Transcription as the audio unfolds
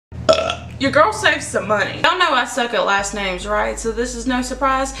your girl saves some money. Y'all know I suck at last names, right? So this is no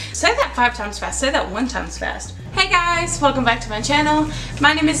surprise. Say that 5 times fast. Say that 1 time fast. Hey guys, welcome back to my channel.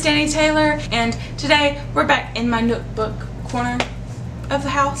 My name is Danny Taylor, and today we're back in my notebook corner of the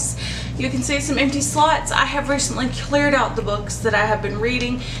house. You can see some empty slots. I have recently cleared out the books that I have been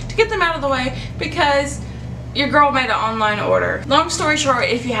reading to get them out of the way because your girl made an online order. Long story short,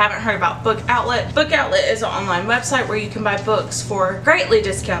 if you haven't heard about Book Outlet, Book Outlet is an online website where you can buy books for greatly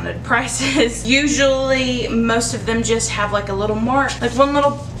discounted prices. Usually, most of them just have like a little mark, like one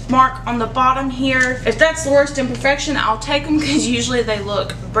little mark on the bottom here. If that's the worst imperfection, I'll take them because usually they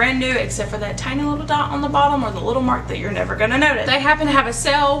look brand new except for that tiny little dot on the bottom or the little mark that you're never gonna notice. They happen to have a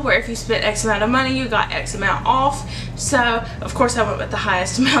sale where if you spent X amount of money, you got X amount off. So, of course, I went with the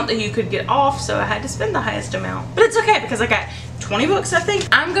highest amount that you could get off, so I had to spend the highest amount. But it's okay because I got 20 books, I think.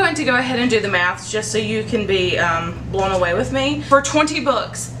 I'm going to go ahead and do the math just so you can be blown away with me. For 20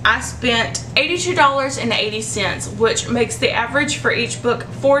 books, I spent $82.80, which makes the average for each book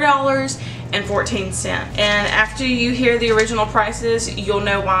 $4.14. And after you hear the original prices, you'll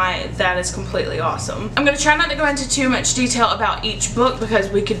know why that is completely awesome. I'm going to try not to go into too much detail about each book because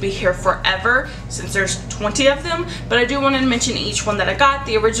we could be here forever since there's 20 of them, but I do want to mention each one that I got,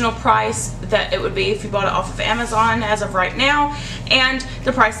 the original price that it would be if you bought it off of Amazon as of right now, and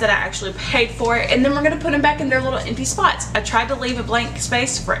the price that I actually paid for it, and then we're going to put them back in their little empty spots. I tried to leave a blank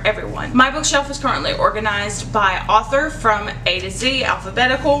space for everyone. My bookshelf is currently organized by author from A to Z,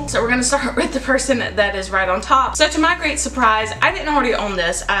 alphabetical, so we're going to start with the person that is right on top. So to my great surprise, I didn't already own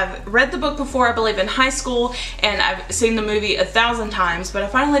this. I've read the book before, I believe in high school, and I've seen the movie 1,000 times, but I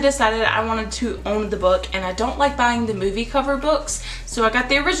finally decided I wanted to own the book, and I don't like buying the movie cover books, so I got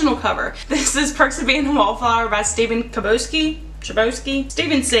the original cover. This is Perks of Being a Wallflower by Stephen Chbosky?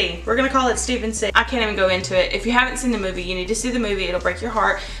 Stephen C. We're gonna call it Stephen C. I can't even go into it. If you haven't seen the movie, you need to see the movie. It'll break your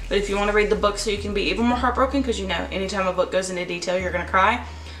heart. But if you want to read the book so you can be even more heartbroken, because you know, anytime a book goes into detail, you're gonna cry.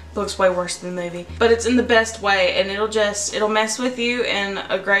 Book's way worse than the movie. But it's in the best way, and it'll mess with you in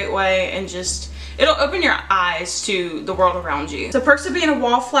a great way, and just it'll open your eyes to the world around you. So Perks of Being a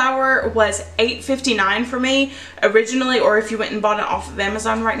Wallflower was $8.59 for me originally, or if you went and bought it off of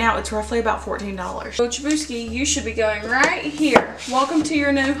Amazon right now, it's roughly about $14. So Chbosky, you should be going right here. Welcome to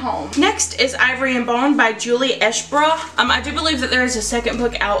your new home. Next is Ivory and Bone by Julie Eschbra. I do believe that there is a second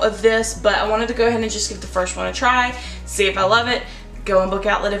book out of this, but I wanted to go ahead and just give the first one a try, see if I love it. Go on Book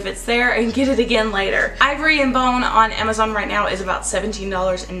Outlet if it's there and get it again later. Ivory and Bone on Amazon right now is about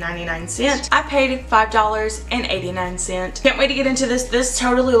 $17.99. I paid $5.89. Can't wait to get into this. This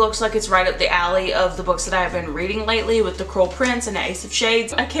totally looks like it's right up the alley of the books that I have been reading lately with The Cruel Prince and Ace of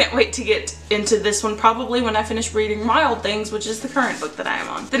Shades. I can't wait to get into this one probably when I finish reading Wild Things, which is the current book that I am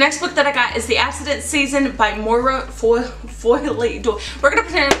on. The next book that I got is The Accident Season by Moira Foyle Doyle. We're gonna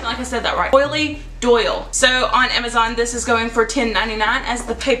pretend like I said that right. Foyle Doyle. So on Amazon, this is going for $10.99 as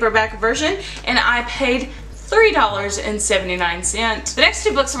the paperback version, and I paid $3.79. The next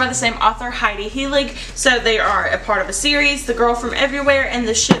two books are by the same author, Heidi Heilig, so they are a part of a series, The Girl from Everywhere and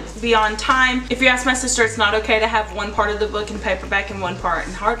The Ship Beyond Time. If you ask my sister, it's not okay to have one part of the book in paperback and one part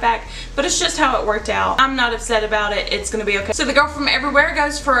in hardback, but it's just how it worked out. I'm not upset about it. It's gonna be okay. So The Girl from Everywhere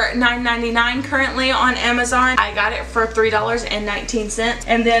goes for $9.99 currently on Amazon. I got it for $3.19,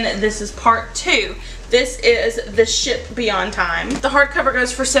 and then this is part 2. This is The Ship Beyond Time. The hardcover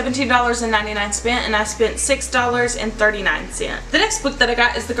goes for $17.99 and I spent $6.39. The next book that I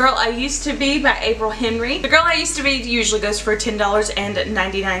got is The Girl I Used to Be by April Henry. The Girl I Used to Be usually goes for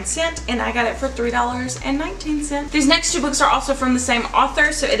 $10.99 and I got it for $3.19. These next two books are also from the same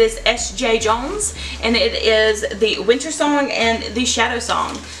author, so it is S.J. Jones, and it is The Winter Song and The Shadow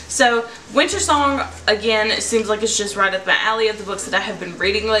Song. So Winter Song, again, it seems like it's just right up my alley of the books that I have been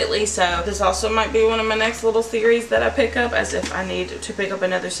reading lately, so this also might be one of my next little series that I pick up, as if I need to pick up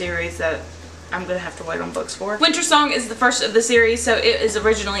another series that I'm gonna have to wait on books for. Winter Song is the first of the series, so it is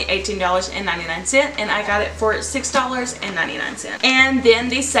originally $18.99 and I got it for $6.99. And then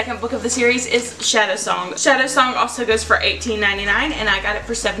the second book of the series is Shadow Song. Shadow Song also goes for $18.99 and I got it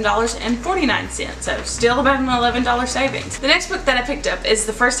for $7.49, so still about an $11 savings. The next book that I picked up is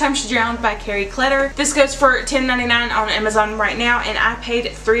The First Time She Drowned by Carrie Kletter. This goes for $10.99 on Amazon right now and I paid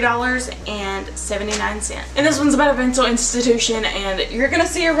 $3.79. And this one's about a mental institution, and you're gonna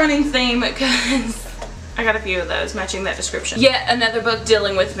see a running theme because I got a few of those matching that description. Yet another book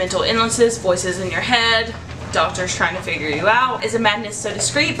dealing with mental illnesses, voices in your head, doctors trying to figure you out. Is a Madness So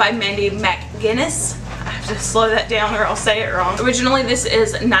Discreet by Mandy McGuinness. I have to slow that down or I'll say it wrong. Originally this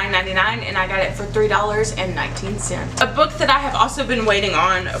is $9.99 and I got it for $3.19. A book that I have also been waiting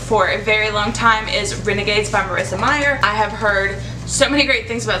on for a very long time is Renegades by Marissa Meyer. I have heard So many great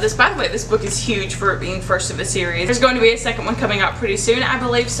things about this. By the way, this book is huge for it being first of a series. There's going to be a second one coming out pretty soon, I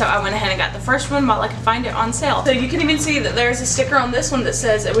believe, so I went ahead and got the first one while I could find it on sale. So you can even see that there's a sticker on this one that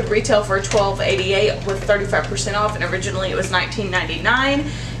says it would retail for $12.88 with 35% off, and originally it was $19.99.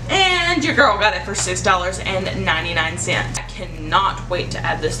 And your girl got it for $6.99. I cannot wait to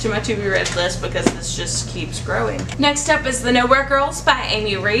add this to my to be read list because this just keeps growing. Next up is The Nowhere Girls by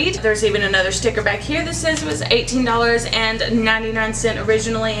Amy Reed. There's even another sticker back here that says it was $18.99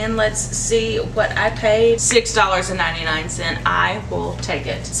 originally, and let's see what I paid. $6.99. I will take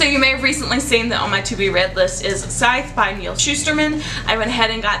it. So you may have recently seen that on my to be read list is Scythe by Neal Shusterman. I went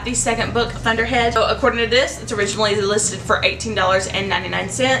ahead and got the second book, Thunderhead. So according to this, it's originally listed for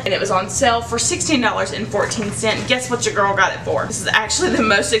 $18.99. and it was on sale for $16.14. Guess what your girl got it for? This is actually the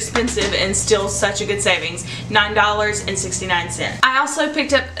most expensive and still such a good savings, $9.69. I also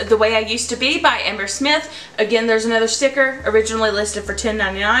picked up The Way I Used to Be by Amber Smith. Again, there's another sticker, originally listed for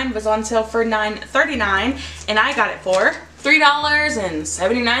 $10.99, was on sale for $9.39, and I got it for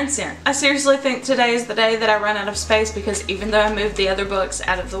 $3.79. I seriously think today is the day that I run out of space because even though I moved the other books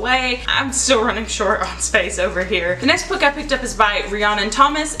out of the way, I'm still running short on space over here. The next book I picked up is by Rhiannon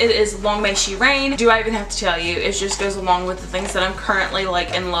Thomas. It is Long May She Reign. Do I even have to tell you? It just goes along with the things that I'm currently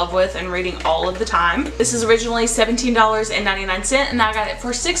like in love with and reading all of the time. This is originally $17.99 and I got it for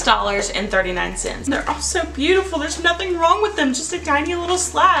 $6.39. They're all so beautiful. There's nothing wrong with them, just a tiny little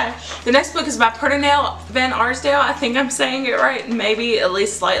slash. The next book is by Pernell Van Arsdale. I think I'm saying it right, maybe at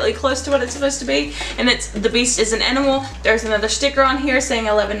least slightly close to what it's supposed to be, and it's The Beast is an Animal. There's another sticker on here saying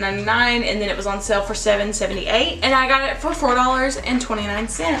 $11.99, and then it was on sale for $7.78, and I got it for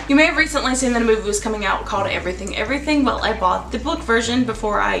 $4.29. You may have recently seen that a movie was coming out called Everything Everything. Well, I bought the book version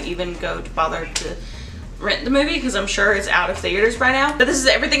before I even go to bother to rent the movie because I'm sure it's out of theaters by now. But this is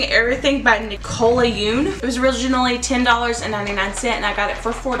Everything Everything by Nicola Yoon. It was originally $10.99 and I got it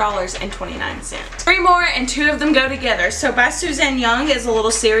for $4.29. Three more and two of them go together. So by Suzanne Young is a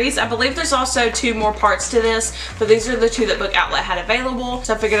little series. I believe there's also two more parts to this, but these are the two that Book Outlet had available.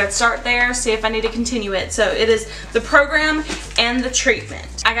 So I figured I'd start there, see if I need to continue it. So it is The Program and The Treatment.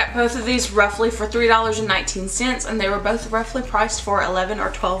 I got both of these roughly for $3.19 and they were both roughly priced for $11 or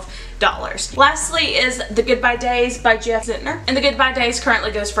 $12. Lastly is The Goodbye Days by Jeff Zentner, and The Goodbye Days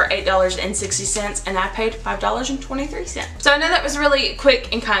currently goes for $8.60 and I paid $5.23. So I know that was really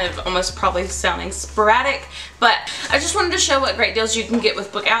quick and kind of almost probably sounding sporadic, but I just wanted to show what great deals you can get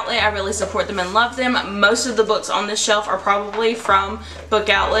with Book Outlet. I really support them and love them. Most of the books on this shelf are probably from Book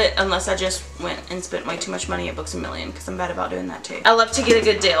Outlet unless I just went and spent way too much money at Books A Million because I'm bad about doing that too. I love to get a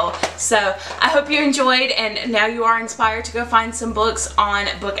good deal. So I hope you enjoyed and now you are inspired to go find some books on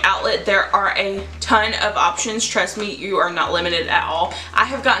Book Outlet. There are a ton of options. Trust me, you are not limited at all. I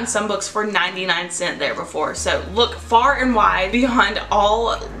have gotten some books for 99¢ there before, so look far and wide beyond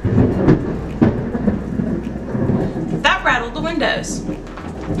all. That rattled the windows.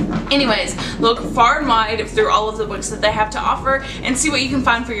 Anyways, look far and wide through all of the books that they have to offer and see what you can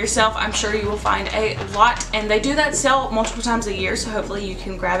find for yourself. I'm sure you will find a lot, and they do that sale multiple times a year, so hopefully you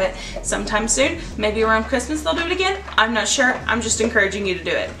can grab it sometime soon. Maybe around Christmas they'll do it again. I'm not sure. I'm just encouraging you to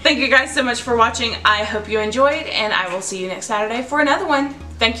do it. Thank you guys so much for watching. I hope you enjoyed, and I will see you next Saturday for another one.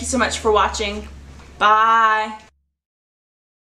 Thank you so much for watching. Bye.